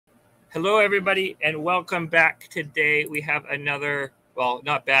Hello, everybody, and welcome back. Today we have another, well,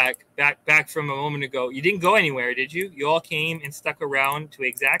 not back from a moment ago. You didn't go anywhere, did you? You all came and stuck around to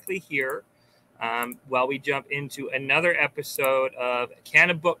exactly here while we jump into another episode of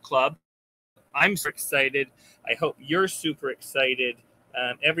Canna Book Club. I'm super excited. I hope you're super excited.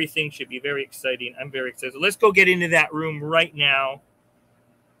 Everything should be very exciting. I'm very excited. So let's go get into that room right now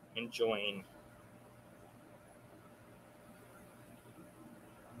and join.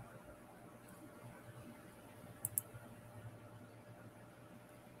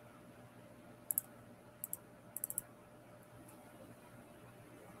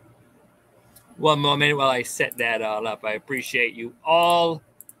 One moment while I set that all up. I appreciate you all.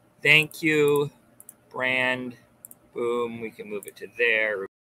 Thank you. Brand. Boom. We can move it to there.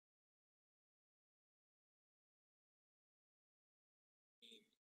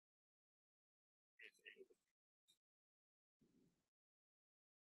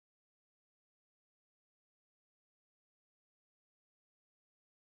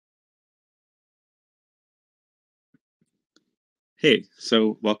 Hey,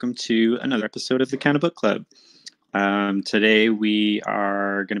 so welcome to another episode of the Canna Book Club. Today we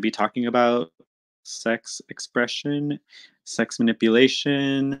are going to be talking about sex expression, sex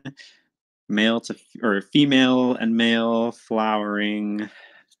manipulation, male to or female and male flowering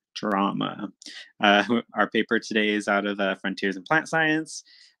drama. Our paper today is out of Frontiers in Plant Science.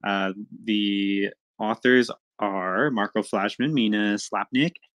 The authors are Marco Flashman, Mina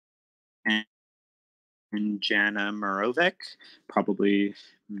Slapnik, and Jana Morovec, probably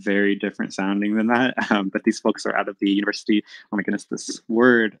very different sounding than that. But these folks are out of the university. Oh my goodness, this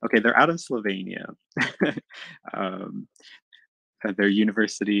word. Okay, they're out of Slovenia. Their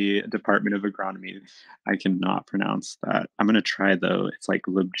university department of agronomy. I cannot pronounce that. I'm gonna try though. It's like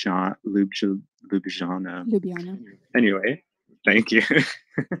Ljubljana. Anyway, thank you.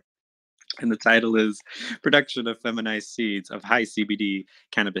 And the title is Production of Feminized Seeds of High CBD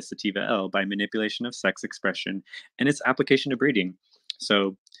Cannabis Sativa L by Manipulation of Sex Expression and its Application to Breeding.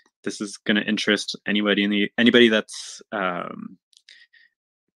 So this is going to interest anybody that's in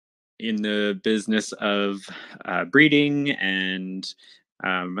the business of breeding and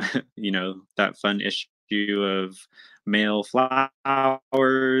that fun issue of male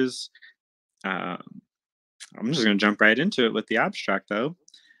flowers. I'm just going to jump right into it with the abstract, though.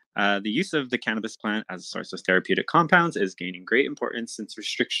 The use of the cannabis plant as a source of therapeutic compounds is gaining great importance since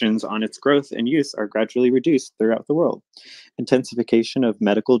restrictions on its growth and use are gradually reduced throughout the world. Intensification of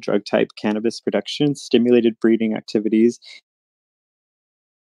medical drug-type cannabis production stimulated breeding activities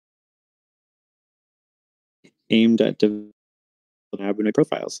aimed at developing cannabinoid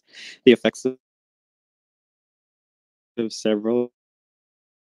profiles. The effects of several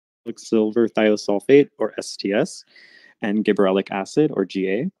silver thiosulfate, or STS, and gibberellic acid, or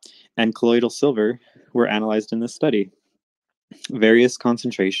GA, and colloidal silver were analyzed in this study. Various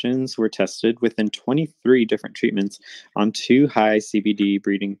concentrations were tested within 23 different treatments on 2 high CBD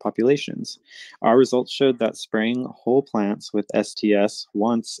breeding populations. Our results showed that spraying whole plants with STS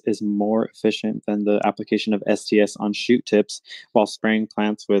once is more efficient than the application of STS on shoot tips, while spraying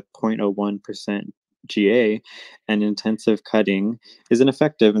plants with 0.01% GA and intensive cutting is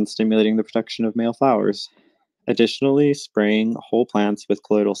ineffective in stimulating the production of male flowers. Additionally, spraying whole plants with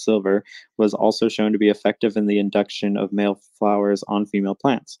colloidal silver was also shown to be effective in the induction of male flowers on female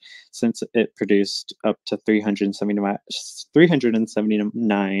plants, since it produced up to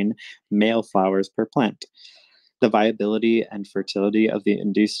 379 male flowers per plant. The viability and fertility of the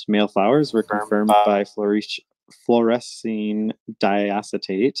induced male flowers were confirmed by fluorescein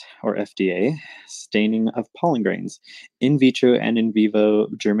diacetate, or FDA, staining of pollen grains, in vitro and in vivo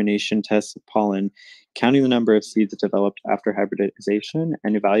germination tests of pollen, counting the number of seeds developed after hybridization,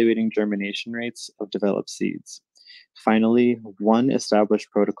 and evaluating germination rates of developed seeds. Finally, one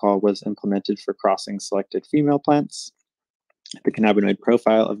established protocol was implemented for crossing selected female plants. The cannabinoid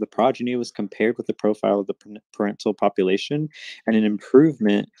profile of the progeny was compared with the profile of the parental population, and an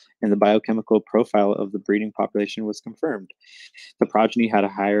improvement in the biochemical profile of the breeding population was confirmed. The progeny had a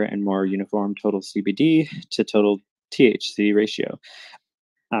higher and more uniform total CBD to total THC ratio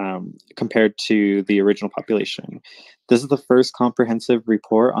compared to the original population. This is the first comprehensive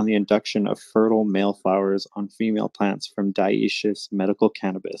report on the induction of fertile male flowers on female plants from dioecious medical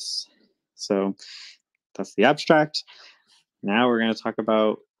cannabis. So that's the abstract. Now we're going to talk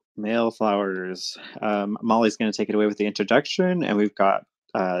about male flowers. Molly's going to take it away with the introduction, and we've got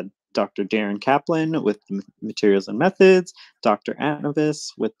Dr. Darren Kaplan with the materials and methods, Dr.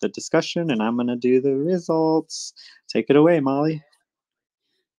 Anavis with the discussion, and I'm going to do the results. Take it away, Molly.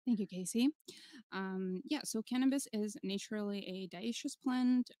 Thank you, Casey. So cannabis is naturally a dioecious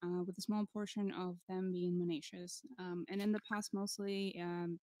plant with a small portion of them being monoecious. And in the past, mostly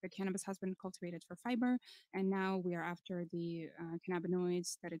the cannabis has been cultivated for fiber, and now we are after the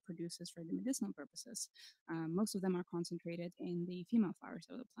cannabinoids that it produces for the medicinal purposes. Most of them are concentrated in the female flowers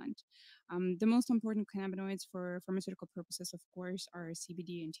of the plant. The most important cannabinoids for pharmaceutical purposes, of course, are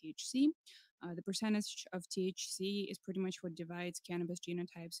CBD and THC. The percentage of THC is pretty much what divides cannabis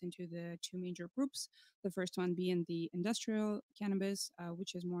genotypes into the two major groups. The first one being the industrial cannabis,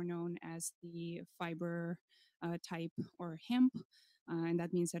 which is more known as the fiber type or hemp. And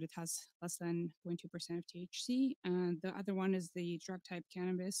that means that it has less than 0.2% of THC. The other one is the drug type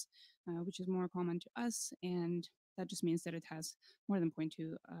cannabis, which is more common to us, and that just means that it has more than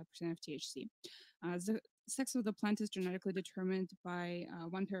 0.2% of THC. The sex of the plant is genetically determined by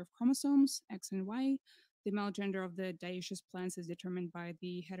one pair of chromosomes, X and Y. The male gender of the dioecious plants is determined by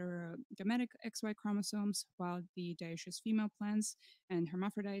the heterogametic XY chromosomes, while the dioecious female plants and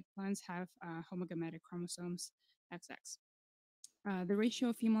hermaphrodite plants have homogametic chromosomes XX. The ratio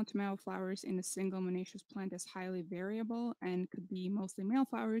of female to male flowers in a single monoecious plant is highly variable and could be mostly male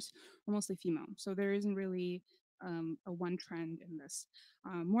flowers or mostly female. So there isn't really a one trend in this.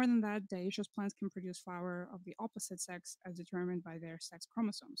 More than that, dioecious plants can produce flower of the opposite sex as determined by their sex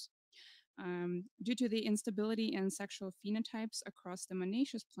chromosomes. Due to the instability in sexual phenotypes across the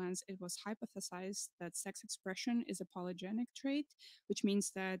monoecious plants, it was hypothesized that sex expression is a polygenic trait, which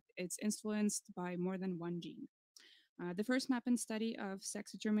means that it's influenced by more than one gene. The first map and study of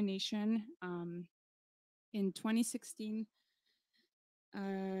sex determination in 2016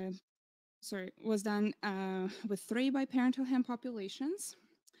 was done with 3 biparental hemp populations.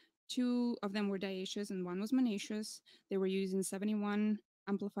 2 of them were dioecious and 1 was monoecious. They were using 71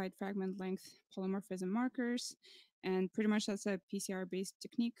 amplified fragment length polymorphism markers, and pretty much that's a PCR-based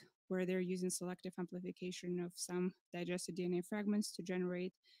technique where they're using selective amplification of some digested DNA fragments to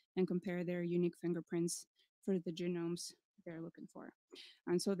generate and compare their unique fingerprints for the genomes they're looking for.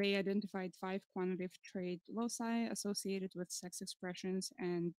 And so they identified 5 quantitative trait loci associated with sex expressions,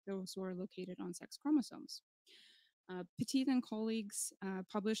 and those were located on sex chromosomes. Petit and colleagues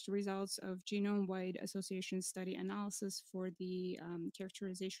published results of genome-wide association study analysis for the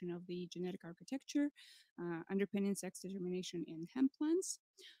characterization of the genetic architecture underpinning sex determination in hemp plants.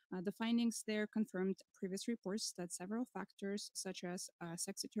 The findings there confirmed previous reports that several factors such as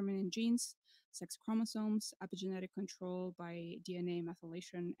sex-determining genes, sex chromosomes, epigenetic control by DNA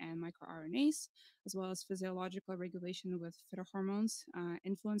methylation and microRNAs, as well as physiological regulation with phytohormones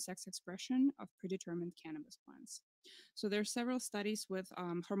influence sex expression of predetermined cannabis plants. So there are several studies with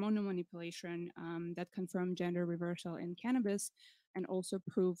hormonal manipulation that confirm gender reversal in cannabis and also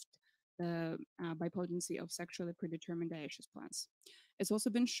proved the bipotency of sexually predetermined dioecious plants. It's also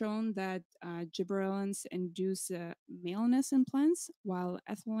been shown that gibberellins induce maleness in plants, while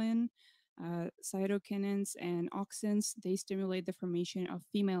ethylene, cytokinins, and auxins, they stimulate the formation of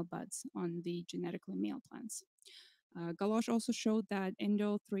female buds on the genetically male plants. Galoche also showed that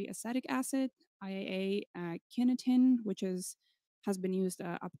indole-3-acetic acid, IAA kinetin, which has been used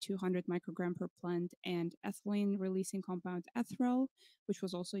up to 100 microgram per plant, and ethylene releasing compound ethyl, which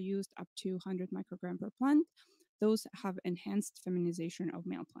was also used up to 100 microgram per plant. Those have enhanced feminization of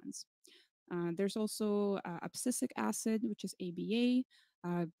male plants. There's also abscisic acid, which is ABA.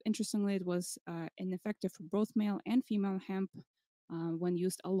 Interestingly, it was ineffective for both male and female hemp when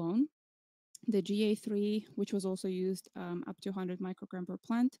used alone. The GA3, which was also used up to 100 microgram per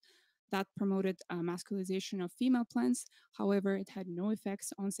plant, that promoted masculization of female plants. However, it had no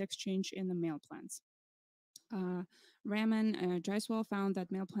effects on sex change in the male plants. Raman Jaiswal found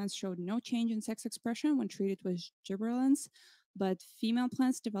that male plants showed no change in sex expression when treated with gibberellins, but female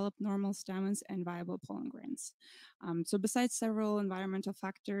plants developed normal stamens and viable pollen grains. So besides several environmental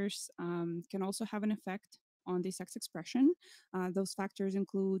factors can also have an effect on the sex expression. Those factors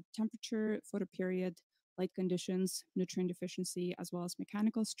include temperature, photoperiod, light conditions, nutrient deficiency, as well as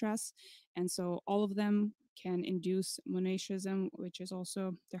mechanical stress. And so all of them can induce monoecianism, which is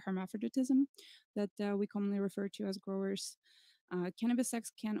also the hermaphroditism that we commonly refer to as growers. Cannabis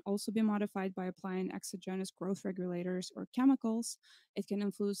sex can also be modified by applying exogenous growth regulators or chemicals. It can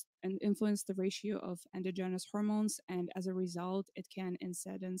influence the ratio of endogenous hormones, and as a result, it can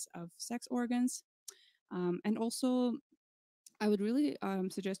incidence of sex organs. And also, I would really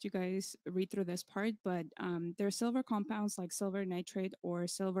suggest you guys read through this part, but there are silver compounds like silver nitrate or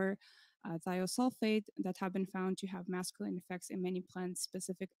silver thiosulfate that have been found to have masculine effects in many plants, but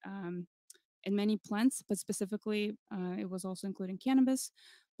specifically it was also including cannabis.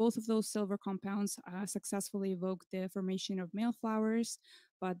 Both of those silver compounds successfully evoke the formation of male flowers,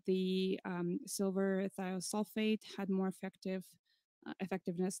 but the silver thiosulfate had more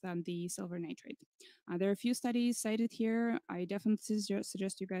effectiveness than the silver nitrate. There are a few studies cited here. I definitely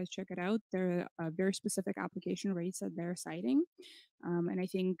suggest you guys check it out. There are very specific application rates that they're citing. And I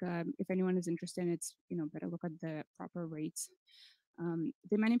think if anyone is interested, it's better look at the proper rates.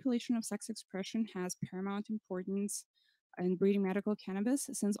 The manipulation of sex expression has paramount importance in breeding medical cannabis,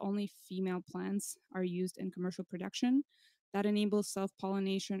 since only female plants are used in commercial production. That enables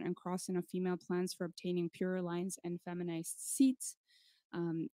self-pollination and crossing of female plants for obtaining purer lines and feminized seeds.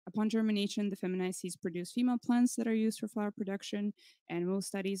 Upon germination, the feminized seeds produce female plants that are used for flower production, and most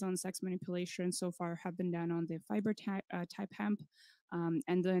studies on sex manipulation so far have been done on the fiber type hemp,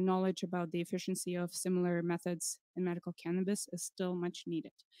 and the knowledge about the efficiency of similar methods in medical cannabis is still much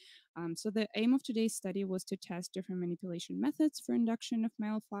needed. So the aim of today's study was to test different manipulation methods for induction of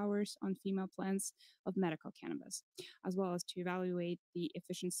male flowers on female plants of medical cannabis, as well as to evaluate the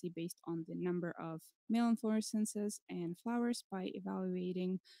efficiency based on the number of male inflorescences and flowers by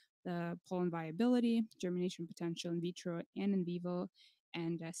evaluating the pollen viability, germination potential in vitro and in vivo,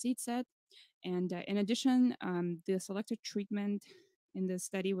 and seed set. And in addition, the selected treatment in this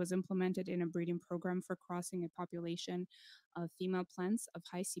study was implemented in a breeding program for crossing a population of female plants of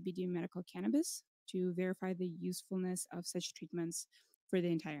high CBD medical cannabis to verify the usefulness of such treatments for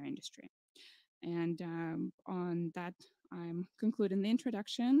the entire industry. And on that, I'm concluding the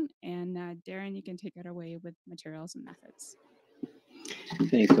introduction. And Darren, you can take it away with materials and methods.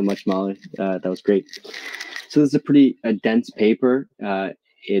 Thanks so much, Molly. That was great. So this is a pretty dense paper.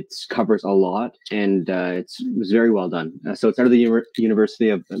 It covers a lot, and it was very well done. So it's out of the University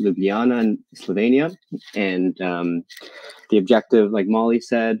of Ljubljana in Slovenia, and the objective, like Molly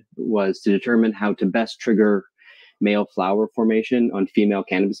said, was to determine how to best trigger male flower formation on female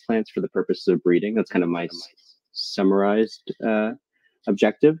cannabis plants for the purposes of breeding. That's kind of my summarized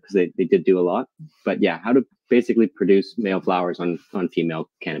objective, because they did do a lot. But yeah, how to basically produce male flowers on female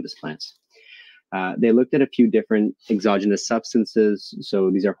cannabis plants. They looked at a few different exogenous substances. So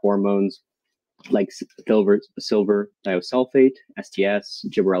these are hormones like silver thiosulfate, STS,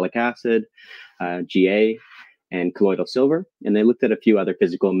 gibberellic acid, GA, and colloidal silver. And they looked at a few other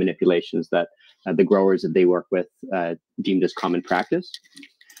physical manipulations that the growers that they work with deemed as common practice.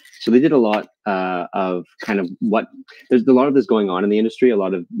 So they did a lot of kind of there's a lot of this going on in the industry, a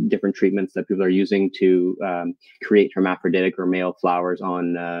lot of different treatments that people are using to create hermaphroditic or male flowers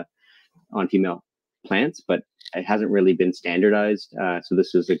on female plants, but it hasn't really been standardized. So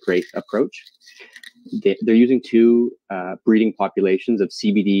this is a great approach. They're using two breeding populations of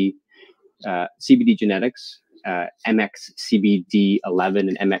CBD genetics, MXCBD11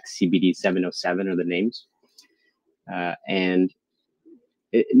 and MXCBD707 are the names. And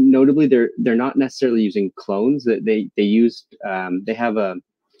notably, they're not necessarily using clones. They have a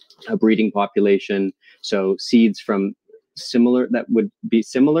breeding population, so seeds from that would be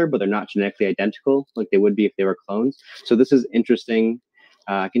similar, but they're not genetically identical like they would be if they were clones. So this is interesting.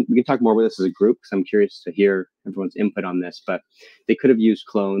 We can talk more about this as a group, because I'm curious to hear everyone's input on this. But they could have used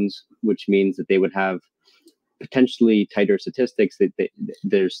clones, which means that they would have potentially tighter statistics.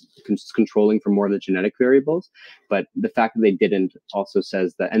 There's controlling for more of the genetic variables, but the fact that they didn't also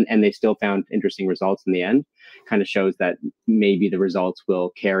says that, and they still found interesting results in the end, kind of shows that maybe the results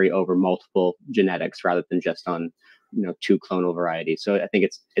will carry over multiple genetics rather than just on two clonal varieties. So I think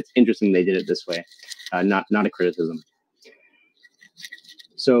it's interesting they did it this way, not a criticism.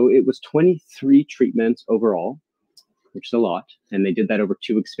 So it was 23 treatments overall, which is a lot, and they did that over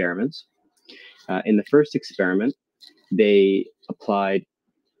 2 experiments. In the first experiment, they applied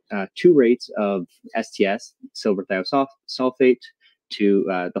 2 rates of STS, silver thiosulfate, to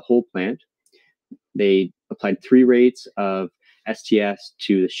the whole plant. They applied 3 rates of STS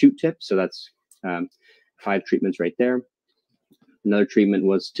to the shoot tip, so that's 5 treatments right there. Another treatment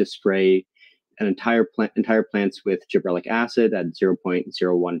was to spray an entire plants with gibberellic acid at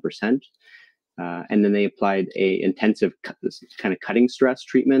 0.01%. And then they applied a intensive kind of cutting stress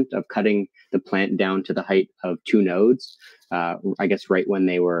treatment of cutting the plant down to the height of 2 nodes, I guess right when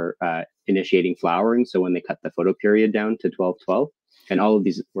they were initiating flowering. So when they cut the photoperiod down to 12-12, and all of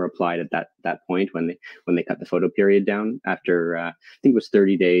these were applied at that point when they cut the photoperiod down after I think it was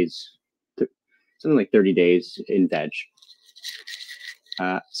 30 days, something like 30 days in veg.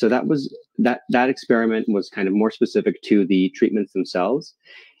 So that experiment was kind of more specific to the treatments themselves.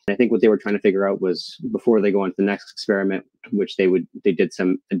 And I think what they were trying to figure out was, before they go on to the next experiment, which they did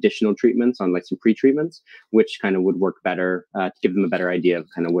some additional treatments on, like some pre-treatments, which kind of would work better to give them a better idea of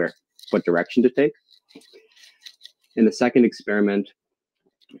kind of what direction to take. In the second experiment,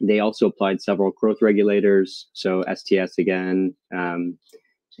 they also applied several growth regulators, so STS again,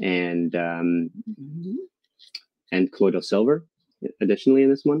 and colloidal silver additionally in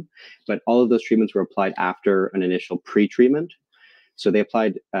this one. But all of those treatments were applied after an initial pre-treatment. So they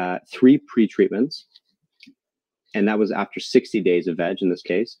applied 3 pre-treatments, and that was after 60 days of veg in this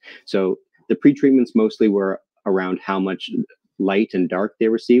case. So the pre-treatments mostly were around how much light and dark they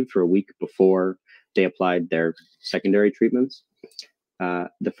received for a week before they applied their secondary treatments.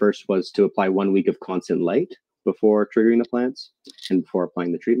 The first was to apply 1 week of constant light before triggering the plants and before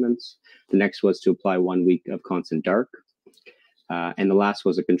applying the treatments. The next was to apply 1 week of constant dark. And the last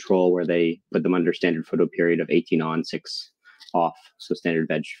was a control where they put them under standard photo period of 18 on, 6 off, so standard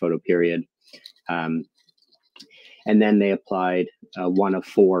veg photo period. And then they applied 1 of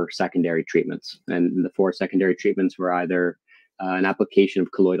 4 secondary treatments. And the 4 secondary treatments were either an application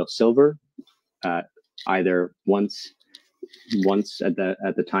of colloidal silver, either once at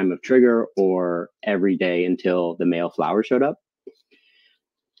the time of trigger, or every day until the male flower showed up.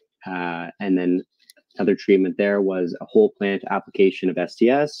 And then another treatment there was a whole plant application of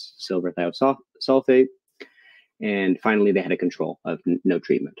STS, silver thiosulfate. And finally, they had a control of no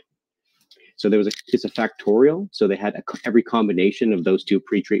treatment. So it's a factorial. So they had every combination of those 2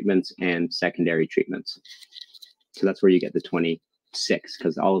 pre-treatments and secondary treatments. So that's where you get the 26,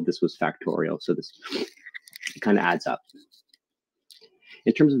 because all of this was factorial. So this kind of adds up.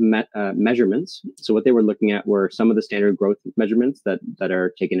 In terms of measurements, so what they were looking at were some of the standard growth measurements that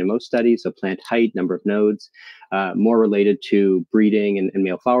are taken in most studies. So plant height, number of nodes, more related to breeding and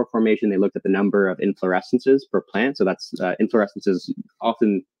male flower formation. They looked at the number of inflorescences per plant. So that's inflorescences.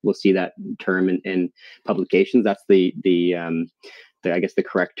 Often we'll see that term in publications. That's the I guess the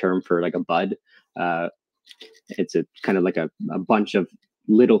correct term for like a bud. It's a kind of like a bunch of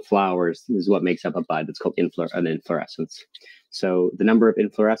little flowers is what makes up a bud. That's called an inflorescence. So the number of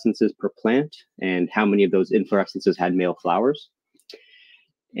inflorescences per plant and how many of those inflorescences had male flowers.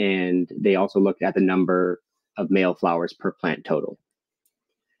 And they also looked at the number of male flowers per plant total.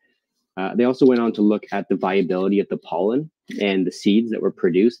 They also went on to look at the viability of the pollen and the seeds that were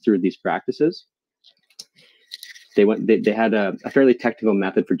produced through these practices. They had a fairly technical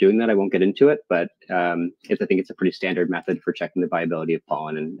method for doing that. I won't get into it, but I think it's a pretty standard method for checking the viability of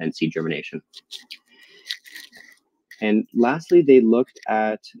pollen and seed germination. And lastly, they looked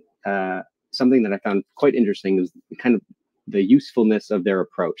at something that I found quite interesting, is kind of the usefulness of their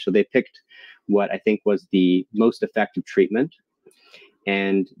approach. So they picked what I think was the most effective treatment,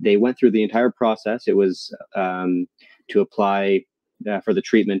 and they went through the entire process. It was to apply for the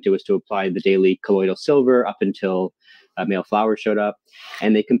treatment, it was to apply the daily colloidal silver up until male flower showed up.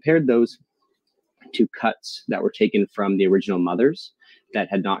 And they compared those to cuts that were taken from the original mothers that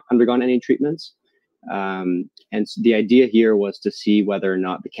had not undergone any treatments. And so the idea here was to see whether or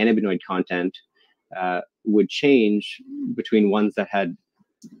not the cannabinoid content would change between ones that had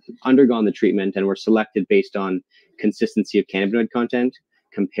undergone the treatment and were selected based on consistency of cannabinoid content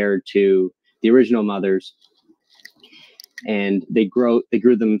compared to the original mothers. And they grew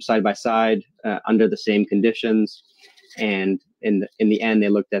them side by side under the same conditions. And in the end, they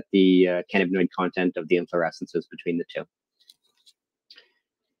looked at the cannabinoid content of the inflorescences between the 2.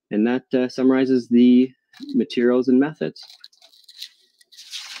 And that summarizes the materials and methods.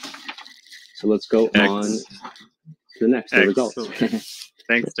 So let's go on to the next, the results.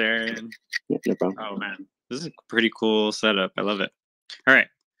 Thanks, Darren. Yeah, no problem. Oh, man. This is a pretty cool setup. I love it. All right.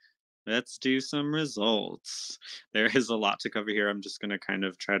 Let's do some results. There is a lot to cover here. I'm just going to kind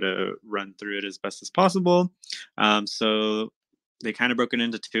of try to run through it as best as possible. So they kind of broke it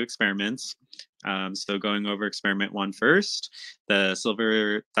into 2 experiments. So going over experiment 1 first, the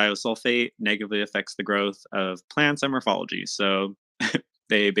silver thiosulfate negatively affects the growth of plants and morphology. So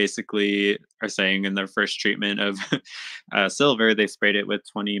they basically are saying in their first treatment of silver, they sprayed it with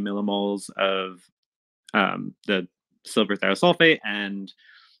 20 millimoles of the silver thiosulfate, and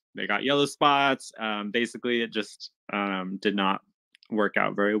they got yellow spots. Basically, it just did not work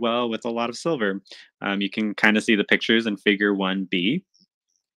out very well with a lot of silver. You can kind of see the pictures in figure 1B.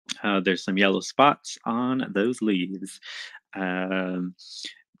 There's some yellow spots on those leaves. And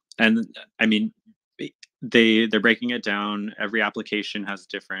I mean, they're breaking it down. Every application has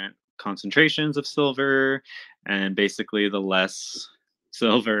different concentrations of silver, and basically the less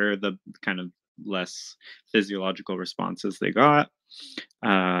silver, the kind of less physiological responses they got.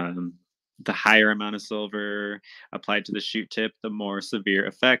 The higher amount of silver applied to the shoot tip, the more severe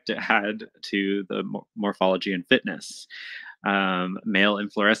effect it had to the morphology and fitness. Male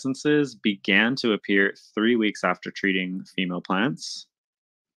inflorescences began to appear 3 weeks after treating female plants.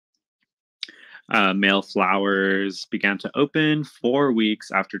 Male flowers began to open 4 weeks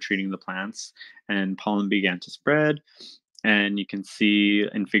after treating the plants, and pollen began to spread. And you can see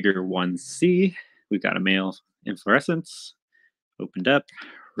in figure 1C, we've got a male inflorescence opened up,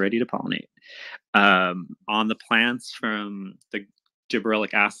 ready to pollinate. On the plants from the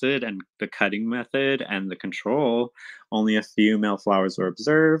gibberellic acid and the cutting method and the control, only a few male flowers were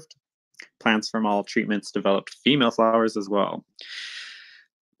observed. Plants from all treatments developed female flowers as well.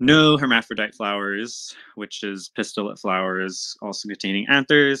 No hermaphrodite flowers, which is pistillate flowers, also containing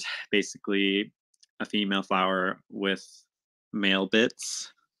anthers, basically a female flower with male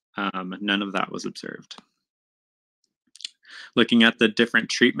bits. None of that was observed. Looking at the different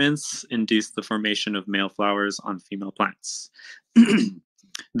treatments induced the formation of male flowers on female plants.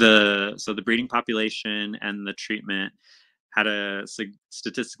 The breeding population and the treatment had a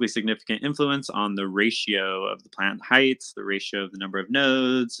statistically significant influence on the ratio of the plant heights, the ratio of the number of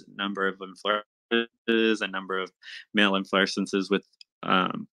nodes, number of inflorescences, and number of male inflorescences, with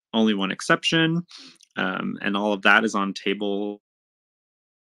only one exception. And all of that is on table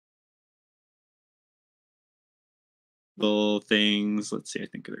things. Let's see, I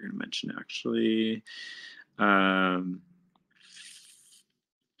think they're going to mention actually.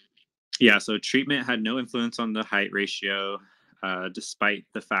 Yeah, so treatment had no influence on the height ratio, despite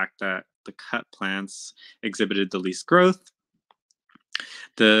the fact that the cut plants exhibited the least growth.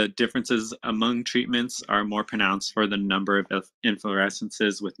 The differences among treatments are more pronounced for the number of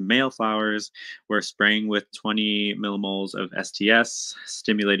inflorescences with male flowers, where spraying with 20 millimoles of STS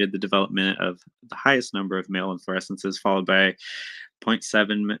stimulated the development of the highest number of male inflorescences, followed by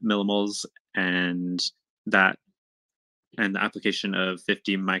 0.7 millimoles and the application of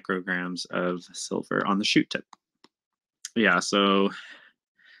 50 micrograms of silver on the shoot tip. Yeah, so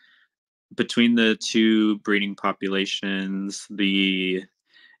between the two breeding populations, the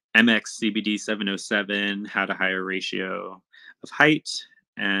MX CBD 707 had a higher ratio of height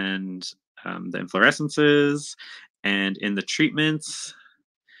and the inflorescences, and in the treatments,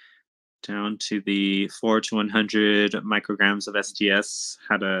 down to the 4 to 100 micrograms of STS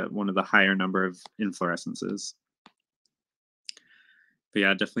had one of the higher number of inflorescences. But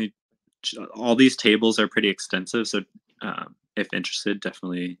yeah, definitely all these tables are pretty extensive, so if interested,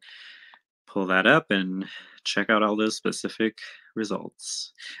 definitely pull that up and check out all those specific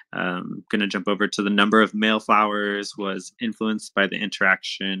results. Going to jump over to the number of male flowers was influenced by the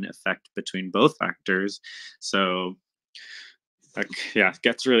interaction effect between both factors. So yeah, it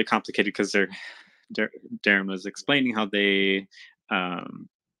gets really complicated because Darren was explaining how they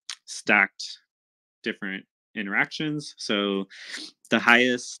stacked different interactions. So the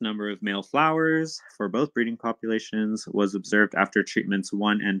highest number of male flowers for both breeding populations was observed after treatments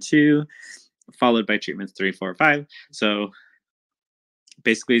 1 and 2, followed by treatments 3, 4, 5. So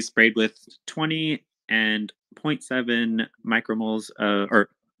basically sprayed with 20 and 0.7 micromoles or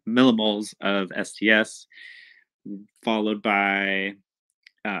millimoles of STS, followed by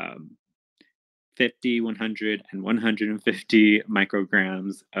 50, 100, and 150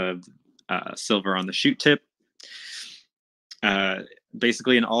 micrograms of silver on the shoot tip.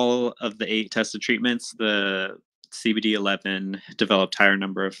 Basically, in all of the 8 tested treatments, the CBD 11 developed higher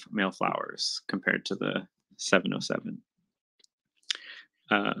number of male flowers compared to the 707.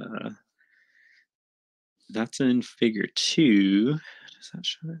 That's in figure 2. Does that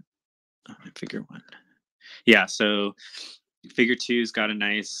show it? Oh, in figure 1. Yeah, so figure 2's got a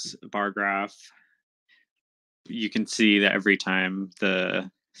nice bar graph. You can see that every time the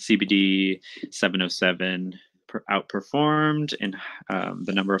CBD 707 outperformed in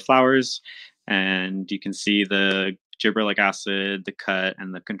the number of flowers, and you can see the gibberellic acid, the cut,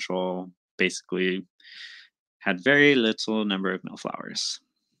 and the control basically had very little number of male flowers.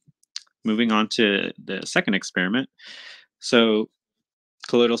 Moving on to the second experiment. So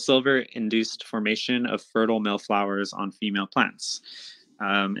colloidal silver induced formation of fertile male flowers on female plants.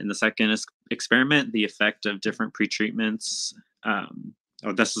 In the second experiment, the effect of different pretreatments.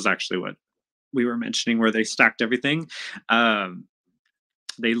 This is actually what we were mentioning, where they stacked everything.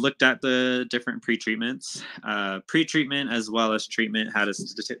 They looked at the different pretreatments. Pretreatment as well as treatment had a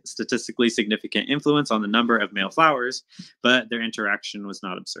statistically significant influence on the number of male flowers, but their interaction was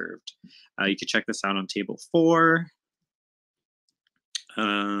not observed. You can check this out on table 4.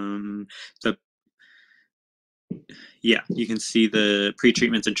 You can see the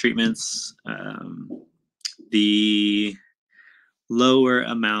pretreatments and treatments. The lower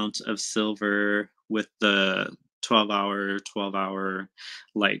amount of silver with the 12-hour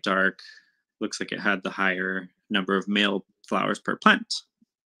light dark looks like it had the higher number of male flowers per plant.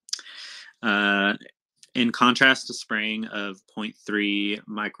 In contrast to spraying of 0.3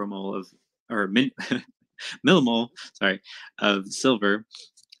 micromole of millimole, of silver,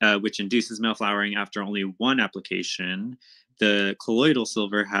 which induces male flowering after only one application. The colloidal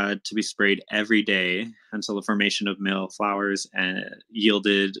silver had to be sprayed every day until the formation of male flowers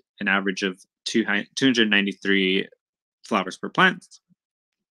yielded an average of 293 flowers per plant.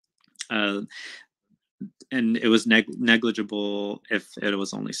 And it was negligible if it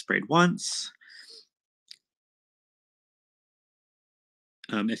was only sprayed once.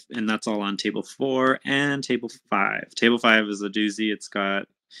 And that's all on table 4 and table 5. Table 5 is a doozy. It's got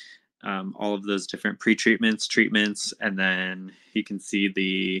all of those different pre-treatments, treatments, and then you can see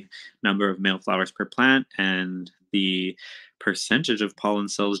the number of male flowers per plant and the percentage of pollen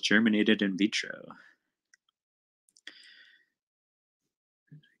cells germinated in vitro.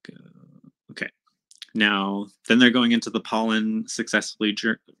 Okay. Now, then they're going into the pollen successfully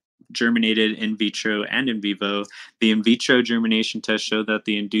germinated in vitro and in vivo. The in vitro germination test showed that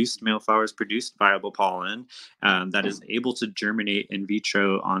the induced male flowers produced viable pollen that is able to germinate in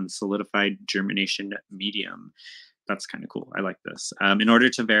vitro on solidified germination medium. That's kind of cool. I like this. In order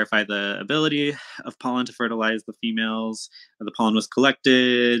to verify the ability of pollen to fertilize the females, the pollen was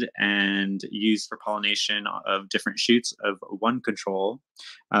collected and used for pollination of different shoots of one control.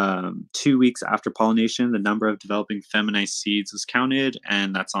 2 weeks after pollination, the number of developing feminized seeds was counted,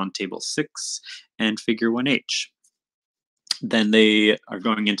 and that's on table 6 and figure 1H. Then they are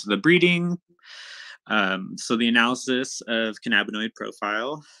going into the breeding. So the analysis of cannabinoid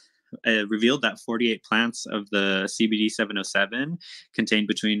profile revealed that 48 plants of the CBD 707 contained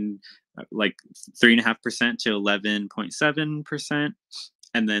between like 3.5% to 11.7%,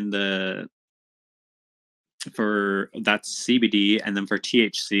 and then that's CBD, and then for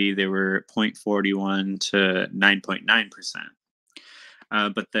THC they were 0.41 to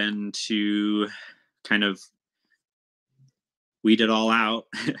 9.9%. But then to kind of weed it all out,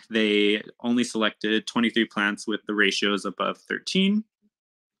 they only selected 23 plants with the ratios above 13.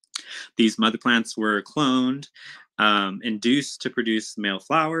 These mother plants were cloned, induced to produce male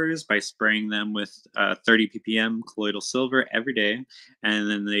flowers by spraying them with 30 ppm colloidal silver every day, and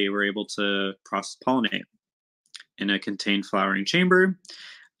then they were able to cross-pollinate in a contained flowering chamber.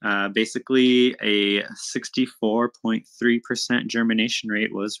 Basically, a 64.3% germination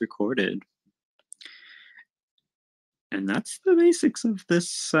rate was recorded. And that's the basics of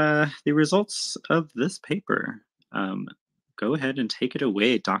this, the results of this paper. Go ahead and take it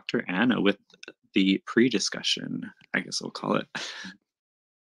away, Dr. Anna, with the pre-discussion, I guess we'll call it.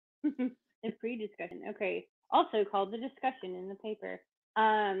 The pre-discussion, okay. Also called the discussion in the paper.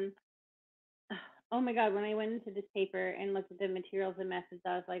 Oh my God, when I went into this paper and looked at the materials and methods,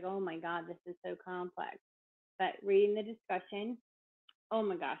 I was like, oh my God, this is so complex. But reading the discussion, oh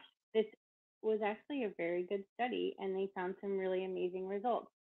my gosh, this was actually a very good study, and they found some really amazing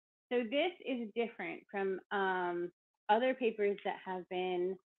results. So this is different from other papers that have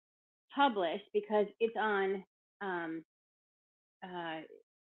been published because it's on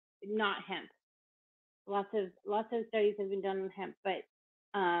not hemp. Lots of studies have been done on hemp, but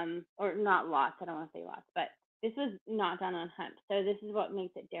or not lots. I don't want to say lots, but this was not done on hemp. So this is what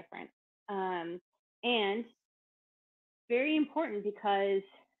makes it different, and very important because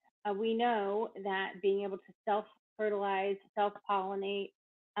we know that being able to self-fertilize, self-pollinate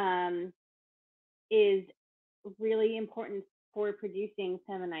is really important for producing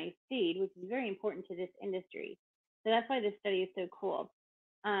feminized seed, which is very important to this industry. So that's why this study is so cool.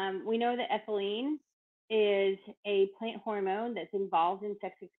 We know that ethylene is a plant hormone that's involved in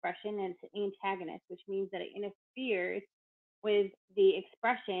sex expression, and it's an antagonist, which means that it interferes with the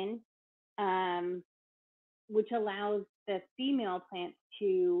expression, which allows the female plants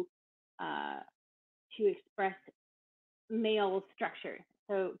to express male structures,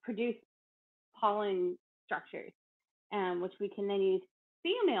 so produce pollen structures, which we can then use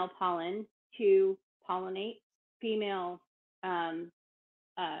female pollen to pollinate female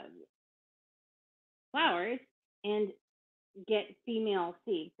flowers and get female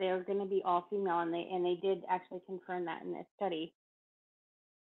seeds. They're going to be all female, and they did actually confirm that in this study.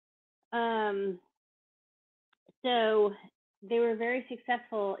 So they were very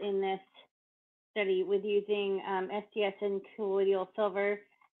successful in this study with using STS and colloidal silver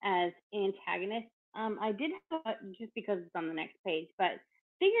as antagonists. I did have, just because it's on the next page, but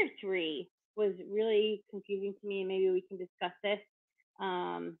figure 3 was really confusing to me, and maybe we can discuss this.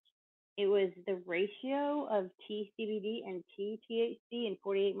 It was the ratio of T-CBD and T-THC in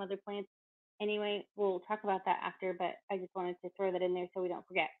 48 mother plants. Anyway, we'll talk about that after, but I just wanted to throw that in there so we don't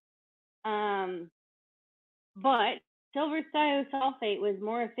forget. But silver thiosulfate was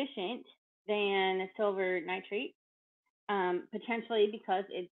more efficient than silver nitrate, potentially because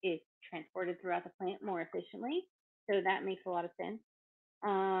it is transported throughout the plant more efficiently. So that makes a lot of sense.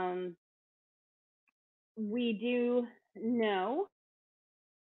 We do know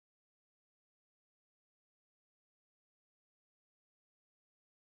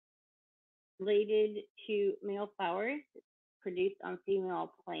related to male flowers produced on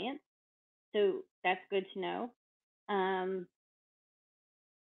female plants, so that's good to know.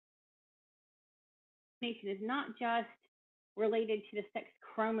 Is not just related to the sex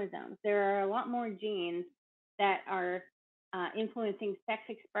chromosomes. There are a lot more genes that are influencing sex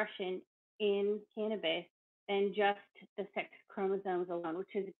expression in cannabis than just the sex chromosomes alone,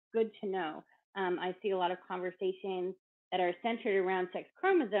 which is good to know. I see a lot of conversations that are centered around sex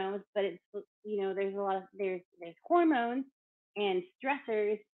chromosomes, but it's, you know, there's a lot of there's hormones and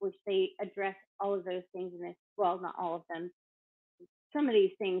stressors, which they address all of those things in this. Well, not all of them. Some of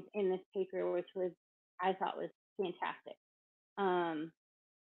these things in this paper, which was I thought was fantastic.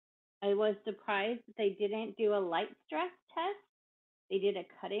 I was surprised that they didn't do a light stress test. They did a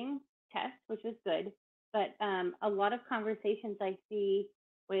cutting test, which was good. But a lot of conversations I see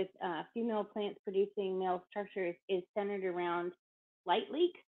with female plants producing male structures is centered around light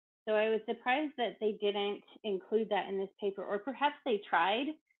leak. So I was surprised that they didn't include that in this paper, or perhaps they tried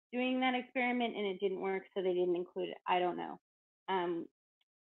doing that experiment and it didn't work, so they didn't include it. I don't know.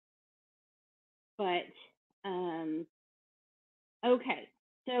 Okay,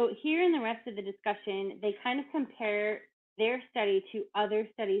 so here in the rest of the discussion, they kind of compare their study to other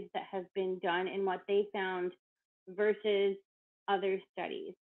studies that have been done and what they found versus other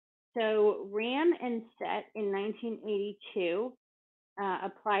studies. So Ram and Set in 1982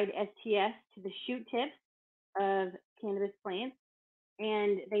 applied STS to the shoot tips of cannabis plants,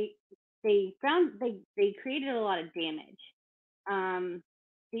 and they found they created a lot of damage.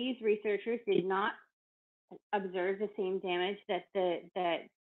 These researchers did not observe the same damage that the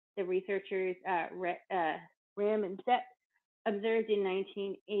researchers Ram and Set observed in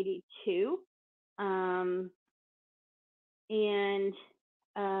 1982, and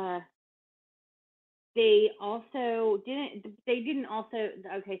they didn't also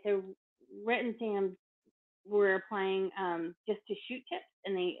okay. So Rhett and Sam were applying just to shoot tips,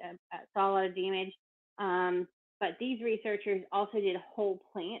 and they saw a lot of damage. But these researchers also did a whole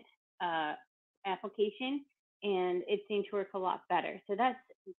plant application, and it seemed to work a lot better. So that's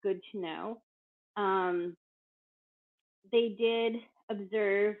good to know. They did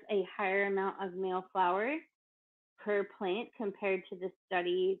observe a higher amount of male flowers per plant compared to the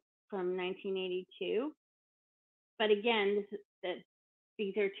study from 1982. But again,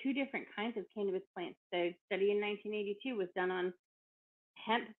 these are two different kinds of cannabis plants. The study in 1982 was done on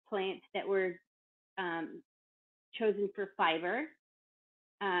hemp plants that were chosen for fiber,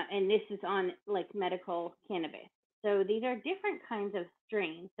 and this is on like medical cannabis. So these are different kinds of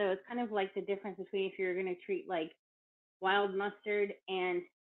strains. So it's kind of like the difference between if you're going to treat like wild mustard and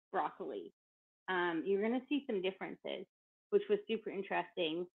broccoli. You're going to see some differences, which was super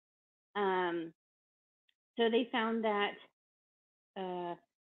interesting. So they found that, or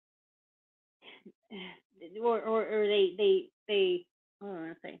they what do I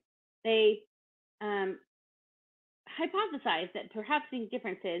want to say? They hypothesized that perhaps these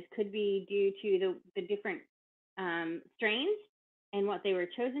differences could be due to the different strains and what they were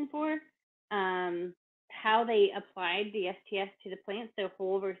chosen for, how they applied the STS to the plant, so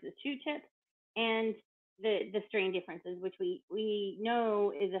whole versus shoot tip, and the strain differences, which we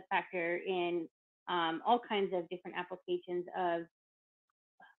know is a factor in all kinds of different applications of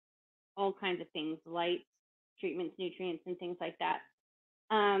all kinds of things, light, treatments, nutrients, and things like that.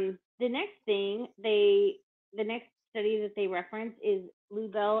 The next study that they reference is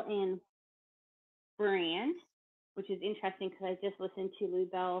Lubell and Brand, which is interesting because I just listened to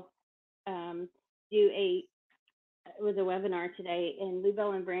Lubell do a webinar today, and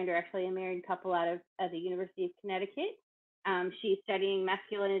Lubell and Brand are actually a married couple out of the University of Connecticut. She's studying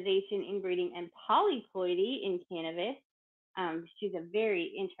masculinization, inbreeding, and polyploidy in cannabis. She's a very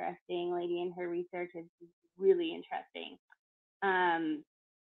interesting lady, and her research is really interesting.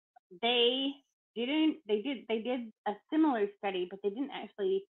 They did a similar study, but they didn't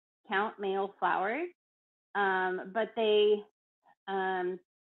actually count male flowers. But they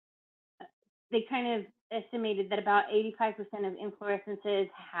kind of estimated that about 85% of inflorescences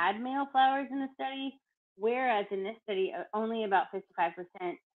had male flowers in the study, whereas in this study, only about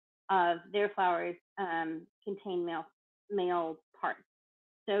 55% of their flowers contain male parts.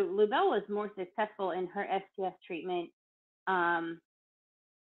 So Lubell was more successful in her STS treatment,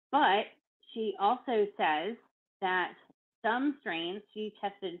 but she also says that some strains she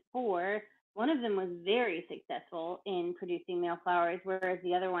tested for, one of them was very successful in producing male flowers, whereas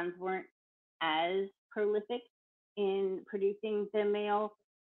the other ones weren't as prolific. in producing the male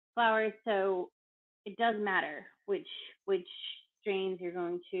flowers. So it does matter which strains you're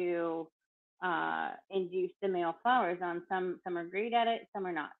going to induce the male flowers on. Some are great at it, some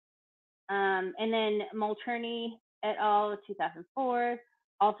are not. And then Molterni et al. 2004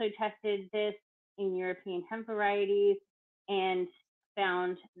 also tested this in European hemp varieties and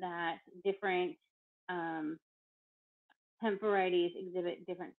found that different hemp varieties exhibit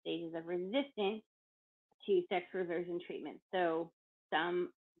different stages of resistance to sex reversion treatment. So some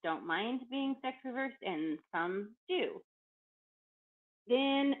don't mind being sex reversed and some do.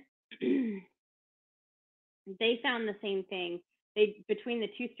 Then they found the same thing. Between the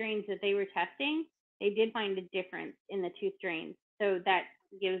two strains that they were testing, they did find a difference in the two strains. So that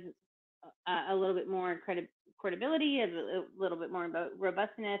gives a little bit more credibility, a little bit more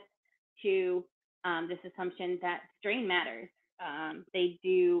robustness to this assumption that strain matters. They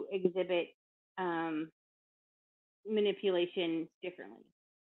do exhibit manipulation differently.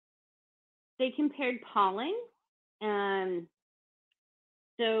 They compared pollen.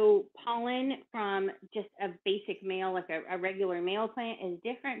 So pollen from just a basic male, like a regular male plant, is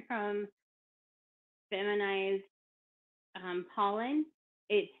different from feminized pollen.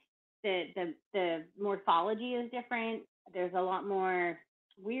 It's the morphology is different. There's a lot more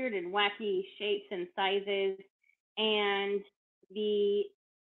weird and wacky shapes and sizes, and the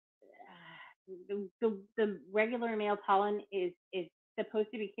regular male pollen is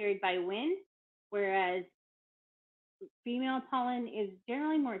supposed to be carried by wind, whereas female pollen is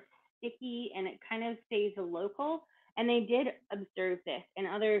generally more sticky and it kind of stays local. And they did observe this, and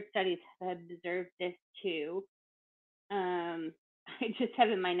other studies have observed this too. I just have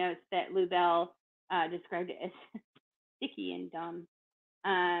in my notes that Lubell described it as sticky and dumb.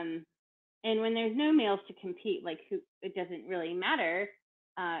 And when there's no males to compete, like it doesn't really matter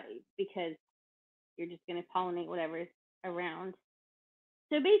because you're just going to pollinate whatever's around.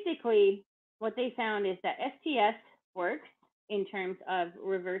 So basically, what they found is that STS works in terms of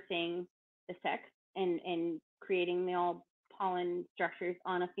reversing the sex and creating male pollen structures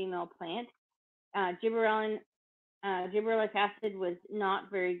on a female plant. Gibberellic acid was not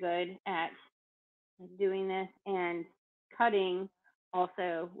very good at doing this, and cutting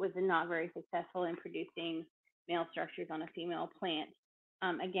also was not very successful in producing male structures on a female plant.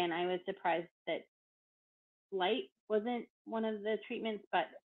 Again, I was surprised that light wasn't one of the treatments, but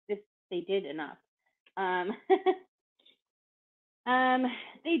they did enough.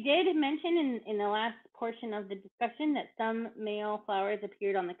 They did mention in the last portion of the discussion that some male flowers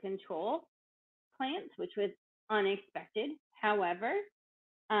appeared on the control plants, which was unexpected. However,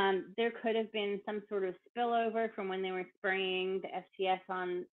 there could have been some sort of spillover from when they were spraying the STS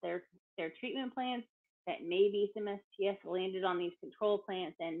on their treatment plants, that maybe some STS landed on these control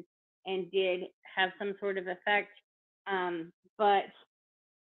plants and did have some sort of effect. But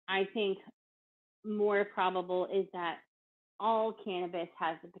I think more probable is that all cannabis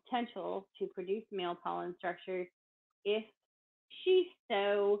has the potential to produce male pollen structures if she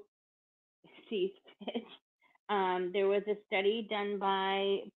so sees fit. There was a study done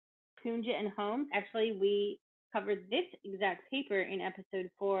by Punja and Holmes. Actually, we covered this exact paper in episode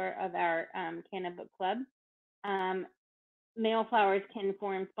 4 of our Canna Book Club. Male flowers can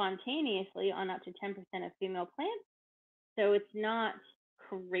form spontaneously on up to 10% of female plants. So it's not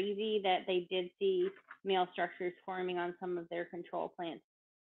crazy that they did see male structures forming on some of their control plants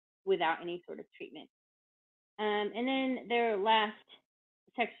without any sort of treatment. And then their last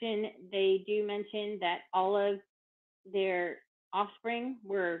section, they do mention that all of their offspring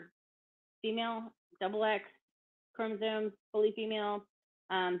were female, XX chromosomes, fully female.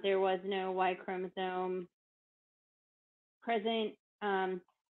 There was no Y chromosome present.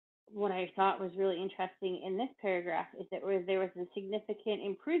 What I thought was really interesting in this paragraph is that there was a significant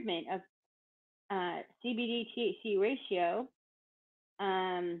improvement of CBD THC ratio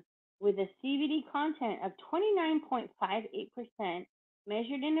with a CBD content of 29.58%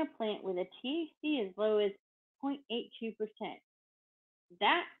 measured in a plant with a THC as low as 0.82%.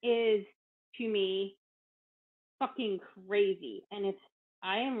 That is, to me, fucking crazy. And if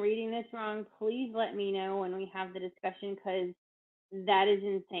I am reading this wrong, please let me know when we have the discussion, because that is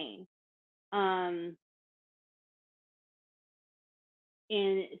insane. And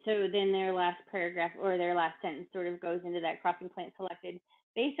so then their last paragraph, or their last sentence, sort of goes into that cropping plant selected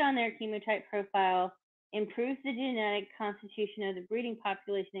based on their chemotype profile, improves the genetic constitution of the breeding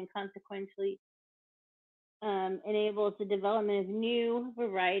population, and consequently enables the development of new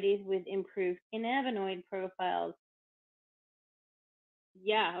varieties with improved cannabinoid profiles.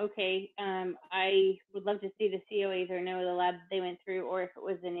 Yeah, okay. I would love to see the COAs or know the lab they went through, or if it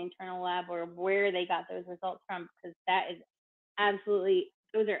was an internal lab, or where they got those results from, because that is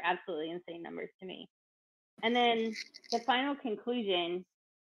those are absolutely insane numbers to me. And then the final conclusion,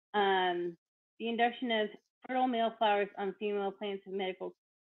 the induction of fertile male flowers on female plants of medical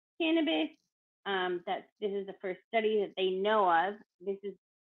cannabis. This is the first study that they know of. This is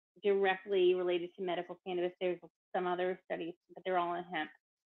directly related to medical cannabis. There's some other studies, but they're all in hemp.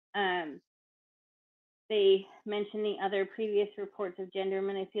 They mention the other previous reports of gender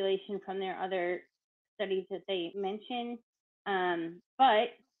manipulation from their other studies that they mention, but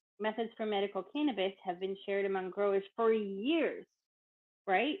methods for medical cannabis have been shared among growers for years,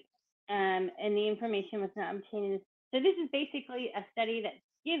 right? And the information was not obtained. So this is basically a study that's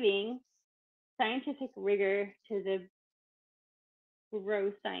giving scientific rigor to the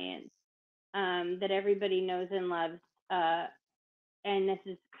grow science that everybody knows and loves. And this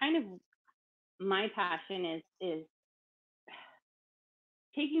is kind of my passion is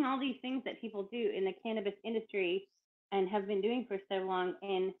taking all these things that people do in the cannabis industry and have been doing for so long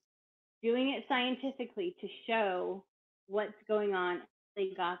and doing it scientifically to show what's going on, they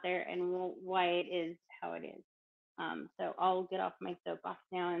got there, and why it is how it is. So I'll get off my soapbox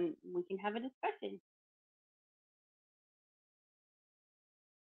now and we can have a discussion.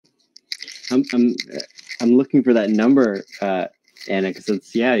 I'm looking for that number, Anna, because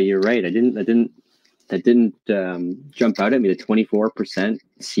it's, yeah, you're right. That didn't jump out at me. The 24%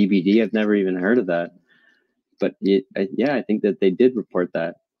 CBD. I've never even heard of that. But yeah, I think that they did report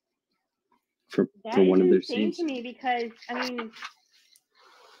that for one of their seeds. That is insane to me, because I mean,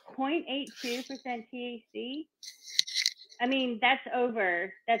 0.82% THC. I mean, that's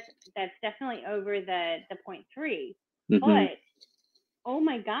definitely over the 0.3. Mm-hmm. But oh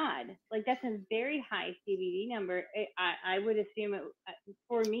my God, like that's a very high CBD number. I would assume it,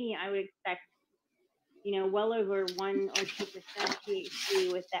 for me, I would expect, well over 1 or 2%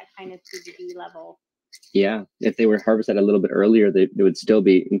 THC with that kind of CBD level. Yeah, if they were harvested a little bit earlier, they would still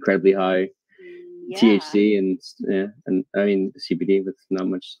be incredibly high THC and I mean CBD with not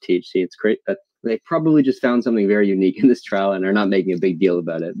much THC. It's great that they probably just found something very unique in this trial and are not making a big deal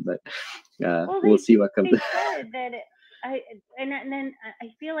about it. But we'll see what comes. They said that and then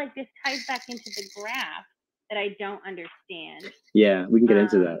I feel like this ties back into the graph that I don't understand. Yeah, we can get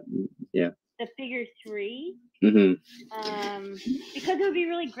into that. Yeah. The figure 3. Mm-hmm. Because it would be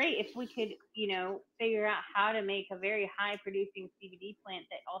really great if we could, figure out how to make a very high producing CBD plant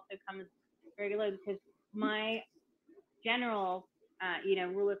that also comes very low. Because my general,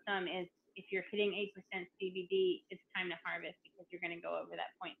 rule of thumb is if you're hitting 8% CBD, it's time to harvest because you're going to go over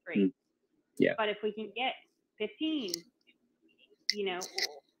that 0.3. Yeah. But if we can get 15,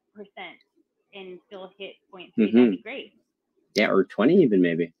 percent and still hit 0.3, that'd be great. Yeah, or 20 even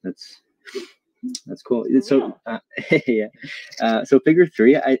maybe. That's cool. So yeah. So figure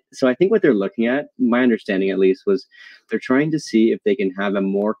 3. I think what they're looking at, my understanding at least, was they're trying to see if they can have a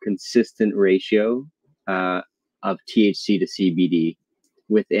more consistent ratio of THC to CBD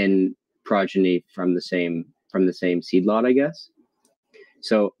within progeny from the same seed lot, I guess.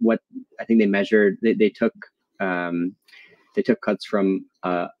 So what I think they measured, they took cuts from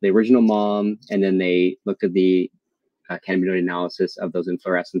the original mom, and then they looked at the cannabinoid analysis of those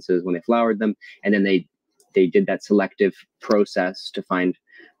inflorescences when they flowered them, and then they did that selective process to find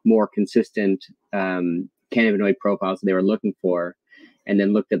more consistent cannabinoid profiles that they were looking for, and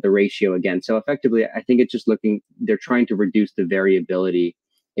then looked at the ratio again. So effectively, I think it's just they're trying to reduce the variability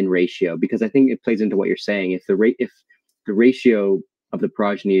in ratio, because I think it plays into what you're saying. If the ratio of the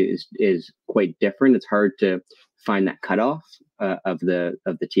progeny is quite different, it's hard to find that cutoff of the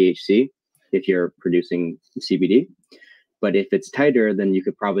THC if you're producing CBD. But if it's tighter, then you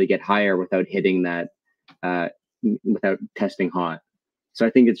could probably get higher without hitting that, without testing hot. So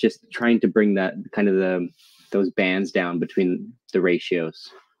I think it's just trying to bring that kind of those bands down between the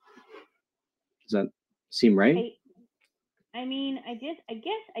ratios. Does that seem right? I mean, I just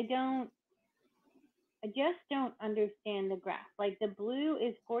don't understand the graph. Like the blue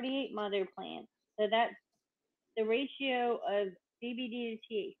is 48 mother plants, so that's the ratio of CBD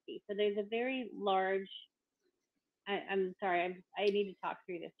to THC. So there's a very large. I'm sorry, I need to talk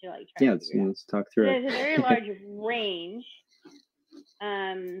through this to try to figure it out. Let's talk through it. There's a very large range,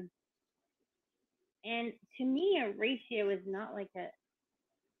 and to me, a ratio is not like I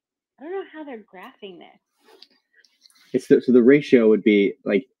don't know how they're graphing this. So the ratio would be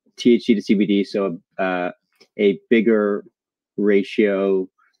like THC to CBD. So a bigger ratio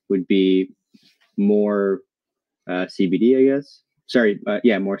would be more CBD, I guess. Sorry,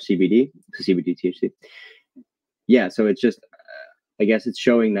 more CBD to CBD THC. Yeah, so it's just I guess it's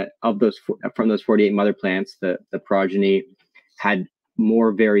showing that of those from those 48 mother plants, the progeny had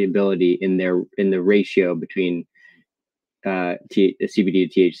more variability in the ratio between CBD to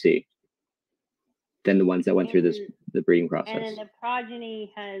THC than the ones that went through the breeding process. And then the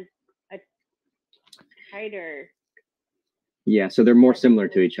progeny has a tighter. Yeah, so they're more similar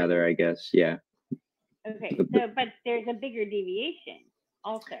to each other, I guess. Yeah. Okay, so but there's a bigger deviation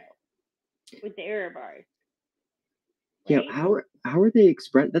also with the error bars. Right? Yeah, how are they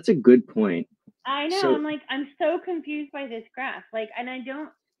expressed? That's a good point. I know. So, I'm so confused by this graph. Like, and I don't.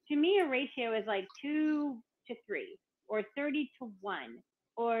 To me, a ratio is like 2 to 3 or 30 to 1,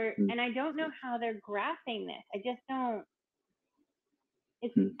 or and I don't know how they're graphing this. I just don't.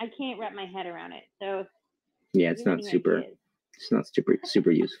 I can't wrap my head around it. So yeah, it's not super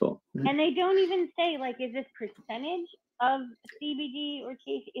useful. And they don't even say, like, is this percentage of CBD or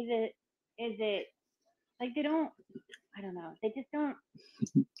THC? Is it like they don't? I don't know. They just don't.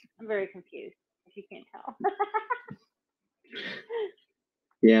 I'm very confused, if you can't tell.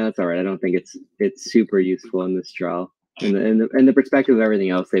 Yeah, that's all right. I don't think it's super useful in this trial. And the perspective of everything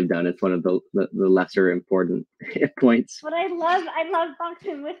else they've done, it's one of the lesser important points. But I love box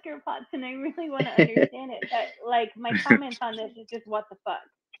and whisker pots, and I really want to understand it. But like my comments on this is just what the fuck.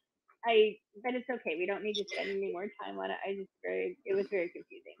 But it's okay. We don't need to spend any more time on it. It was very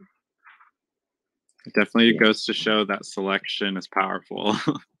confusing. It definitely goes to show that selection is powerful.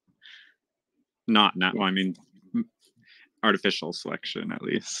 Well, I mean, artificial selection at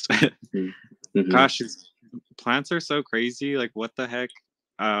least. Gosh, plants are so crazy. Like, what the heck?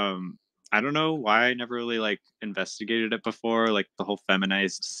 I don't know why I never really like investigated it before, like the whole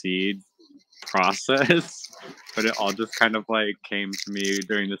feminized seed process, but it all just kind of like came to me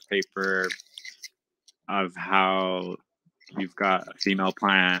during this paper of how you've got a female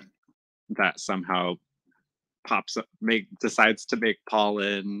plant that somehow pops up, decides to make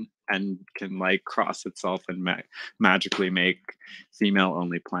pollen and can like cross itself and magically make female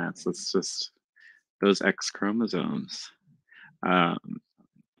only plants. It's just those X chromosomes.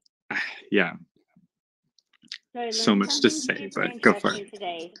 Yeah. So much to say, but go for it.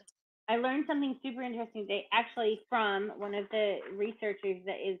 Today. I learned something super interesting today, actually, from one of the researchers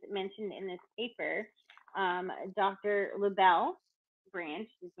that is mentioned in this paper, Dr. LaBelle Branch,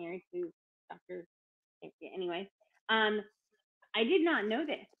 who's married to Dr. Anyway. I did not know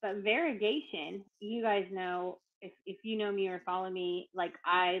this, but variegation, you guys know, if you know me or follow me, like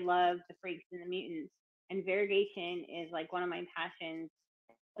I love the freaks and the mutants, and variegation is like one of my passions,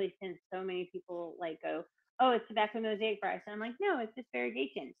 especially since so many people like go, oh, it's tobacco mosaic virus. And I'm like, no, it's just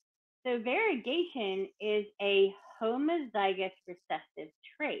variegation. So variegation is a homozygous recessive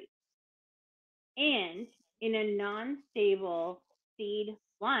trait. And in a non-stable seed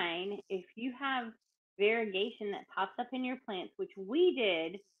line, if you have variegation that pops up in your plants, which we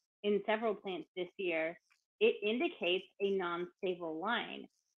did in several plants this year, it indicates a non-stable line.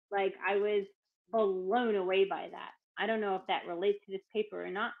 Like, I was blown away by that. I don't know if that relates to this paper or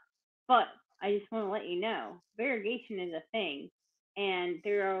not, but I just want to let you know, variegation is a thing. And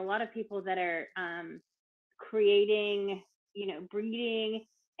there are a lot of people that are creating, breeding,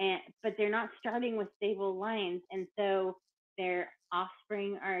 but they're not starting with stable lines. And so their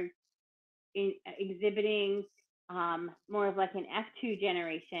offspring are exhibiting more of like an F2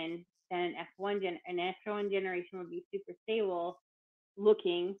 generation than an F1 an F1 generation would be super stable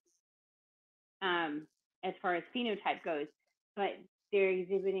looking as far as phenotype goes, but they're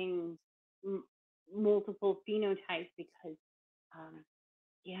exhibiting multiple phenotypes because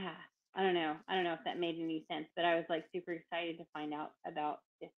I don't know if that made any sense, but I was like super excited to find out about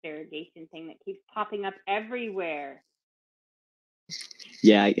this variegation thing that keeps popping up everywhere.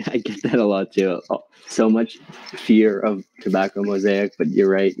 Yeah, I get that a lot too. So much fear of tobacco mosaic, but you're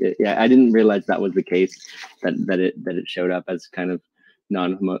right. Yeah, I didn't realize that was the case. That it showed up as kind of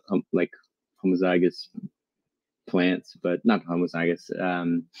homozygous plants, but not homozygous.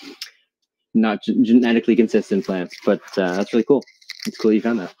 Not genetically consistent plants, but that's really cool. It's cool you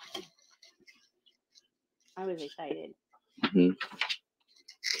found that. I was excited. Mm-hmm.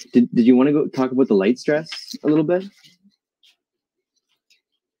 Did you want to go talk about the light stress a little bit?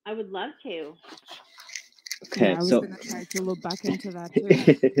 I would love to. Okay, yeah, I was so going to try to look back into that too.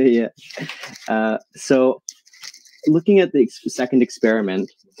 Yeah. So looking at the second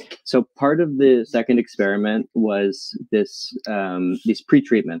experiment, so part of the second experiment was this these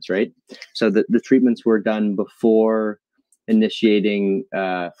pre-treatments, right? So the treatments were done before initiating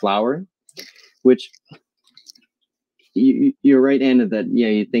flower, which you're right, Anna, that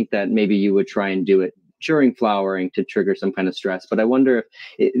you think that maybe you would try and do it during flowering to trigger some kind of stress. But I wonder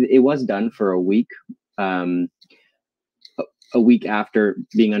if it was done for a week. a week after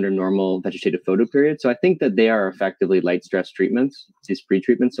being under normal vegetative photo period. So I think that they are effectively light stress treatments, these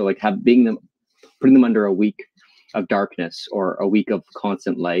pre-treatments. So like putting them under a week of darkness or a week of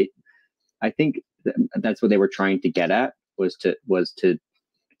constant light. I think that's what they were trying to get at, was to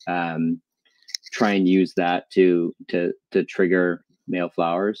try and use that to trigger male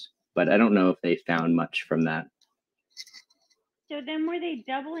flowers. But I don't know if they found much from that. So then were they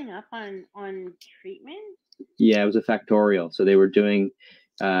doubling up on treatment? Yeah, it was a factorial. So they were doing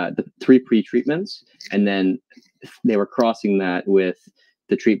the 3 pre-treatments, and then they were crossing that with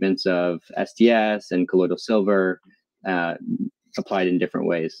the treatments of STS and colloidal silver applied in different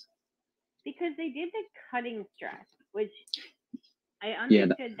ways. Because they did the cutting stress, which I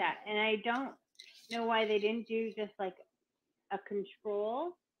understood that. And I don't know why they didn't do just like a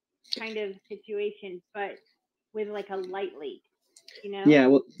control kind of situation, but with like a light leak, you know? Yeah,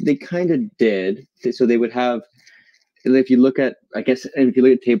 well, they kind of did. So they would have, if you look at, I guess, and if you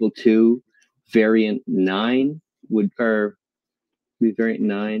look at table 2, variant 9 would be variant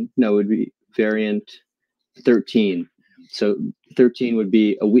 9. No, it would be variant 13. So 13 would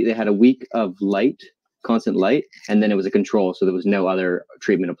be a week. They had a week of light, constant light, and then it was a control. So there was no other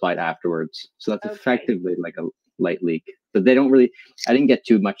treatment applied afterwards. So that's effectively like a light leak. But they don't really, I didn't get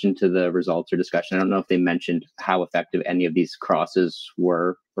too much into the results or discussion. I don't know if they mentioned how effective any of these crosses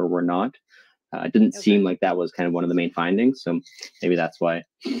were or were not. It didn't seem like that was kind of one of the main findings. So maybe that's why.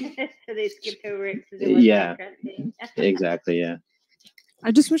 So they skipped over it because it was interesting. Exactly. Yeah.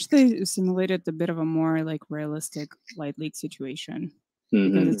 I just wish they simulated a bit of a more like realistic light leak situation,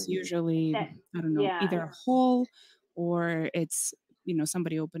 because it's usually, I don't know, either a hole or it's, you know,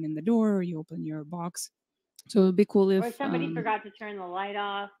 somebody opening the door or you open your box. So it would be cool if, or somebody forgot to turn the light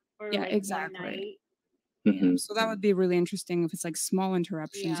off, or yeah, like exactly. one night. Yeah, so that would be really interesting if it's like small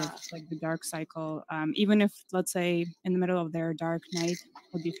interruptions of like the dark cycle. Even if, let's say, in the middle of their dark night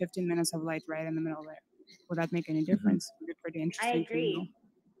would be 15 minutes of light right in the middle there. Would that make any difference? It would be pretty interesting. I agree.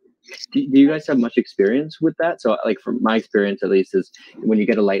 Do you guys have much experience with that? So, like, from my experience at least, is when you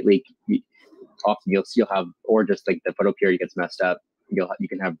get a light leak, often you'll have, or just like the photoperiod gets messed up, you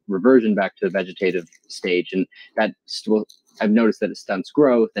can have reversion back to the vegetative stage, and that I've noticed that it stunts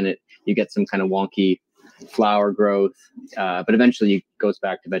growth, and you get some kind of wonky flower growth, but eventually it goes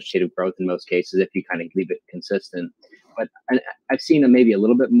back to vegetative growth in most cases if you kind of leave it consistent. But I've seen maybe a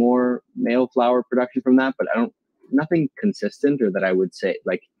little bit more male flower production from that, but nothing consistent, or that I would say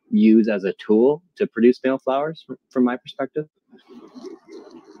like use as a tool to produce male flowers from my perspective.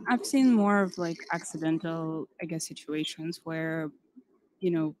 I've seen more of like accidental, I guess, situations where,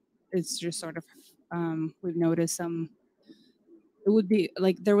 you know, it's just sort of, we've noticed some, it would be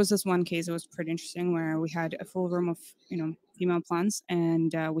like, there was this one case that was pretty interesting where we had a full room of, you know, female plants,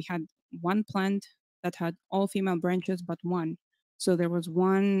 and we had one plant that had all female branches but one. So there was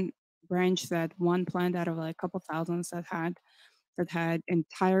one branch, that one plant out of like a couple thousands that had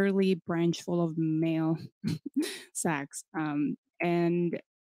entirely branch full of male sacs. And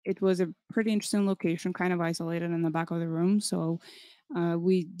it was a pretty interesting location, kind of isolated in the back of the room. So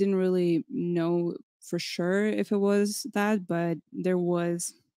we didn't really know for sure if it was that, but there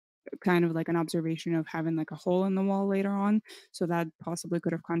was kind of like an observation of having like a hole in the wall later on. So that possibly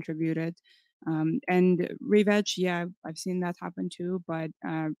could have contributed. And re-veg, yeah, I've seen that happen too, but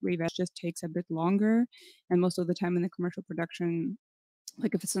re-veg just takes a bit longer. And most of the time in the commercial production,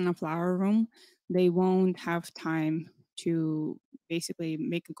 like if it's in a flower room, they won't have time to basically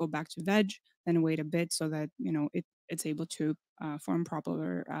make it go back to veg, then wait a bit so that, you know, it's able to form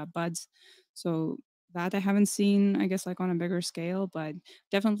proper buds. So that I haven't seen, I guess, like on a bigger scale, but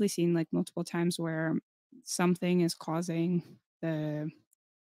definitely seen like multiple times where something is causing the,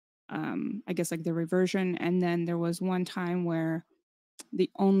 I guess, like the reversion. And then there was one time where the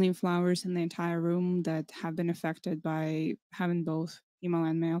only flowers in the entire room that have been affected by having both female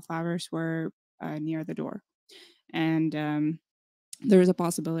and male flowers were near the door. And there's a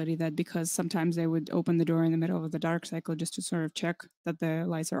possibility that because sometimes they would open the door in the middle of the dark cycle just to sort of check that the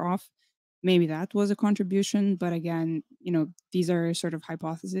lights are off, maybe that was a contribution. But again, you know, these are sort of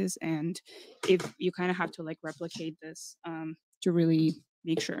hypotheses, and if you kind of have to like replicate this to really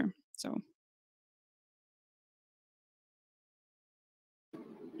make sure. So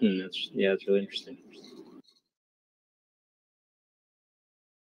That's really interesting.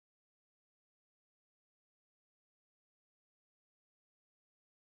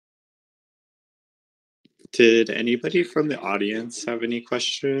 Did anybody from the audience have any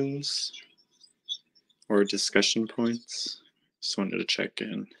questions or discussion points? Just wanted to check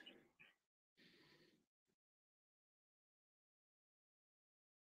in.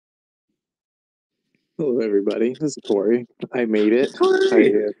 Hello, everybody. This is Corey. I made it.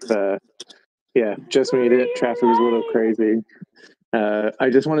 Corey! Yeah, just made it. Traffic was a little crazy.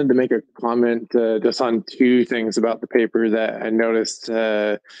 I just wanted to make a comment just on two things about the paper that I noticed.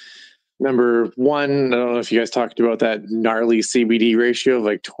 Number one, I don't know if you guys talked about that gnarly CBD ratio of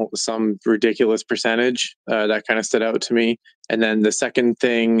like some ridiculous percentage. That kind of stood out to me. And then the second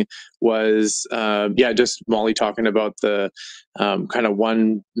thing was, just Molly talking about the kind of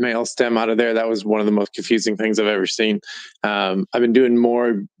one male stem out of there. That was one of the most confusing things I've ever seen. I've been doing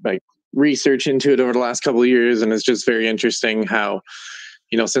more like research into it over the last couple of years, and it's just very interesting how,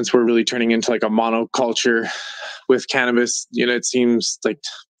 since we're really turning into like a monoculture with cannabis, it seems like,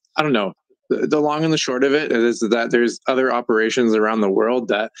 I don't know. The long and the short of it is that there's other operations around the world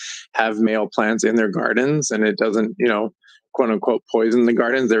that have male plants in their gardens, and it doesn't, quote unquote, poison the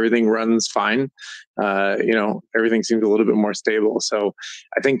gardens. Everything runs fine. Everything seems a little bit more stable. So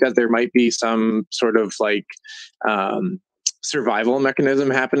I think that there might be some sort of like survival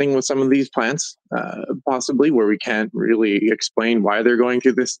mechanism happening with some of these plants, possibly, where we can't really explain why they're going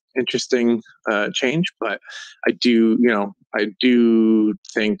through this interesting change. But I do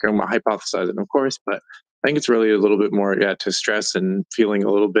think, I'm hypothesizing, of course, but I think it's really a little bit more, to stress and feeling a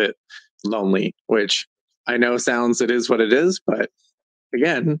little bit lonely, which I know it is what it is. But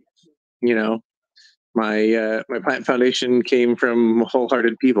again, my plant foundation came from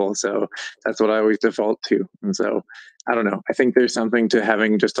wholehearted people, so that's what I always default to. And so I don't know, I think there's something to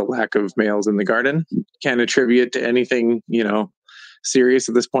having just a lack of males in the garden. Can't attribute it to anything serious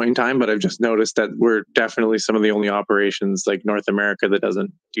at this point in time, but I've just noticed that we're definitely some of the only operations like North America that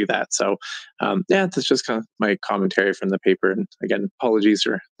doesn't do that. So that's just kind of my commentary from the paper. And again, apologies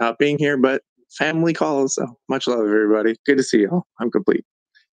for not being here, but family calls, so much love, everybody. Good to see you all. I'm complete.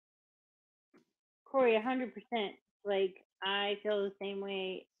 Corey, 100%. Like, I feel the same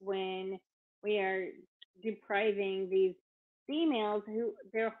way when we are depriving these females who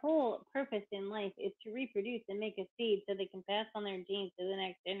their whole purpose in life is to reproduce and make a seed so they can pass on their genes to the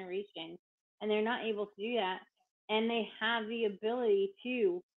next generation. And they're not able to do that. And they have the ability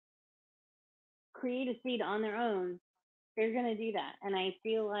to create a seed on their own. They're going to do that. And I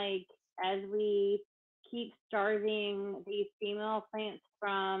feel like as we keep starving these female plants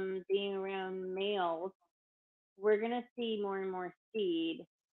from being around males, we're going to see more and more seed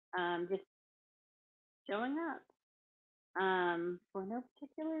just showing up for no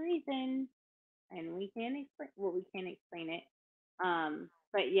particular reason. And we can't explain it.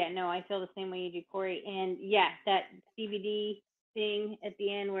 But yeah, no, I feel the same way you do, Corey. And yeah, that CBD thing at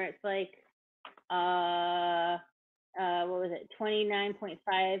the end where it's like, what was it,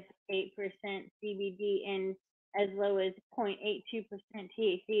 29.58% CBD and as low as 0.82%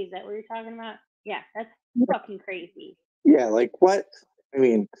 THC. Is that what you're talking about? Yeah, that's fucking crazy. Yeah, like what? I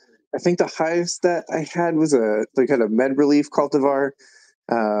mean, I think the highest that I had was a med relief cultivar,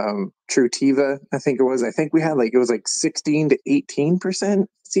 Trutiva, I think it was. I think we had it was like 16 to 18%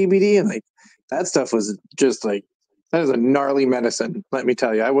 CBD, and like that stuff was just like, that is a gnarly medicine. Let me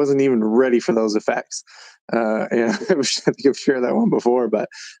tell you, I wasn't even ready for those effects. I think I've shared that one before, but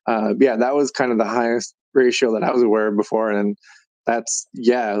that was kind of the highest ratio that I was aware of before, and that's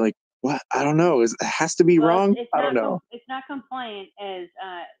like. What? I don't know. It has to be wrong. I don't know. It's not compliant as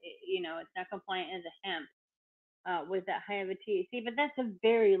it's not compliant as a hemp with that high of a THC, but that's a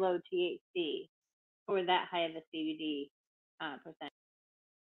very low THC for that high of a CBD percent.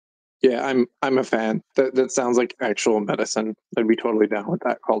 Yeah, I'm a fan. That sounds like actual medicine. I'd be totally down with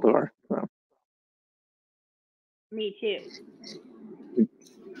that cultivar. So. Me too.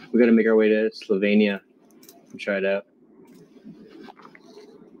 We're gonna make our way to Slovenia and try it out.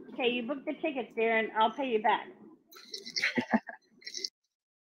 Okay, you booked the tickets there, and I'll pay you back.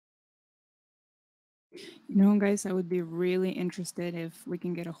 Guys, I would be really interested if we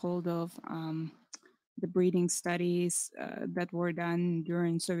can get a hold of the breeding studies that were done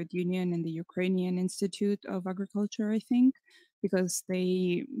during Soviet Union and the Ukrainian Institute of Agriculture, I think, because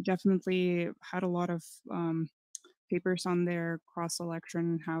they definitely had a lot of papers on their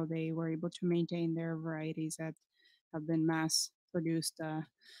cross-selection, how they were able to maintain their varieties that have been mass produced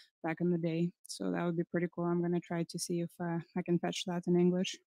back in the day. So that would be pretty cool. I'm going to try to see if I can fetch that in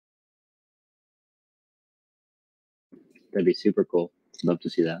English. That'd be super cool. Love to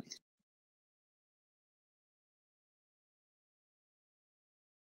see that.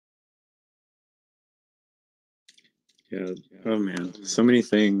 Yeah. Oh man, so many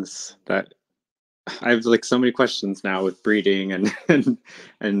things that I have so many questions now with breeding and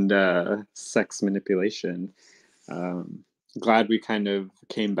sex manipulation. glad we kind of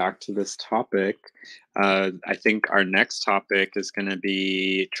came back to this topic. I think our next topic is going to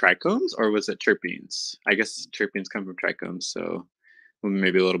be trichomes, or was it terpenes? I guess terpenes come from trichomes, so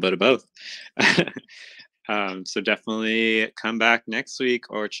maybe a little bit of both. So definitely come back next week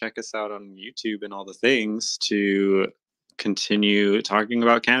or check us out on YouTube and all the things to continue talking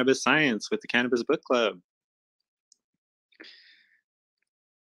about cannabis science with the Cannabis Book Club.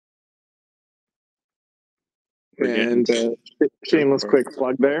 And shameless quick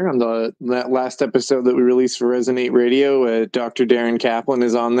plug there on that last episode that we released for Resonate Radio. Dr. Darren Kaplan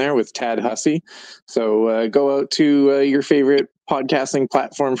is on there with Tad Hussey. So go out to your favorite podcasting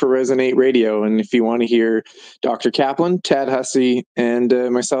platform for Resonate Radio. And if you want to hear Dr. Kaplan, Tad Hussey, and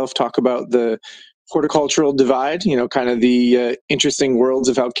myself talk about the horticultural divide, you know, kind of the interesting worlds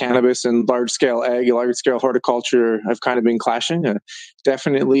of how cannabis and large-scale ag, large-scale horticulture have kind of been clashing,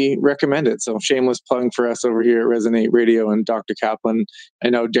 definitely recommend it. So shameless plug for us over here at Resonate Radio and Dr. Kaplan. I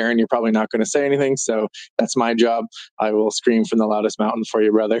know, Darren, you're probably not going to say anything, so that's my job. I will scream from the loudest mountain for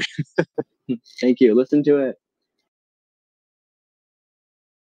you, brother. Thank you. Listen to it.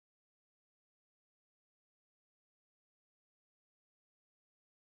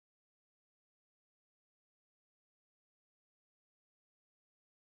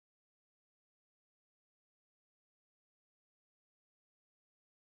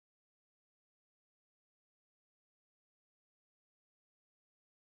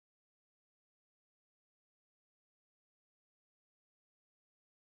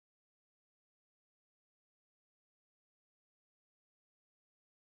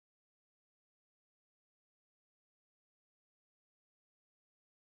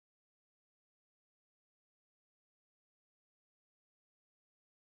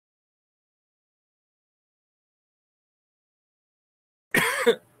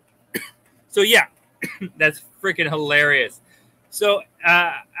 So yeah, that's freaking hilarious. So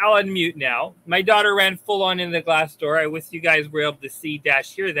I'll unmute now. My daughter ran full on in the glass door. I wish you guys were able to see /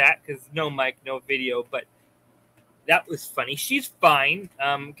 hear that, because no mic, no video, but that was funny. She's fine.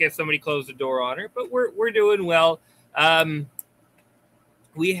 Guess somebody closed the door on her, but we're doing well.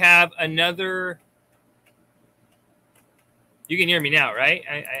 We have another. You can hear me now, right?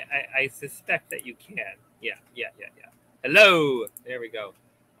 I suspect that you can. Yeah. Hello. There we go.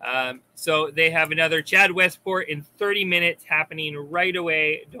 So they have another Chad Westport in 30 minutes happening right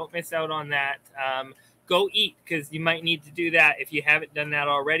away. Don't miss out on that. Go eat, because you might need to do that if you haven't done that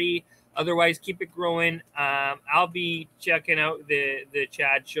already. Otherwise, keep it growing. I'll be checking out the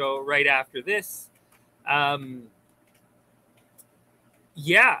Chad show right after this. Yeah,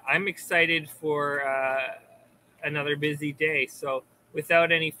 I'm excited for another busy day. So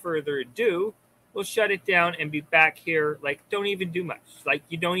without any further ado, we'll shut it down and be back here. Like, don't even do much. Like,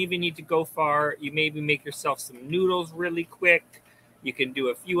 you don't even need to go far. You maybe make yourself some noodles really quick. You can do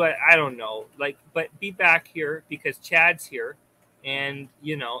a few, I don't know. Like, but be back here because Chad's here. And,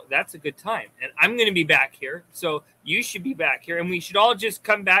 you know, that's a good time. And I'm going to be back here. So you should be back here. And we should all just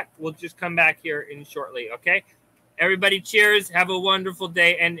come back. We'll just come back here in shortly. Okay. Everybody, cheers. Have a wonderful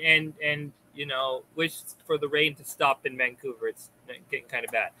day. And you know, wish for the rain to stop in Vancouver. It's getting kind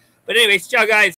of bad. But anyways, ciao, guys.